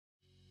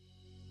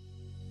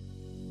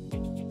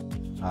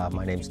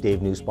My name's Dave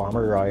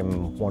Nussbaumer.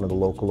 I'm one of the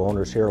local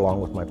owners here along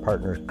with my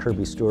partner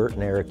Kirby Stewart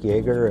and Eric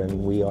Yeager,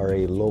 and we are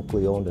a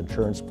locally owned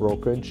insurance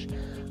brokerage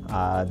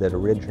that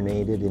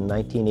originated in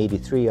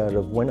 1983 out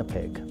of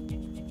Winnipeg.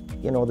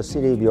 You know, the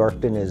city of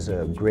Yorkton is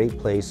a great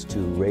place to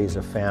raise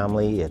a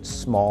family. It's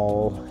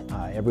small,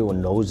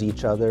 everyone knows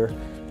each other,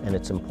 and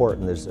it's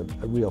important. There's a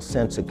real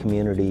sense of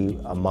community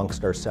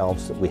amongst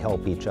ourselves that we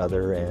help each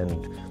other,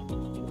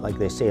 and like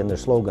they say in their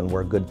slogan,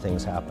 where good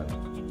things happen.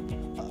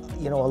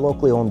 You know, a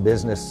locally owned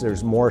business,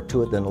 there's more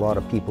to it than a lot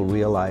of people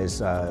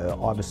realize.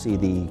 Obviously,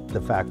 the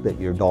fact that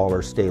your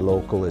dollars stay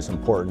local is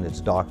important,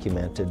 it's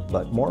documented,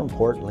 but more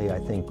importantly, I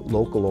think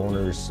local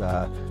owners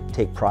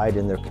take pride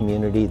in their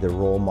community, they're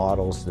role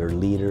models, they're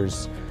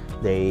leaders,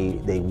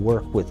 they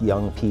work with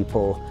young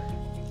people,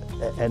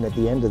 and at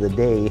the end of the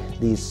day,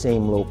 these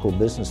same local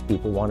business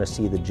people want to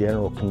see the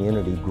general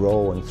community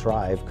grow and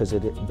thrive because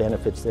it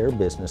benefits their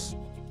business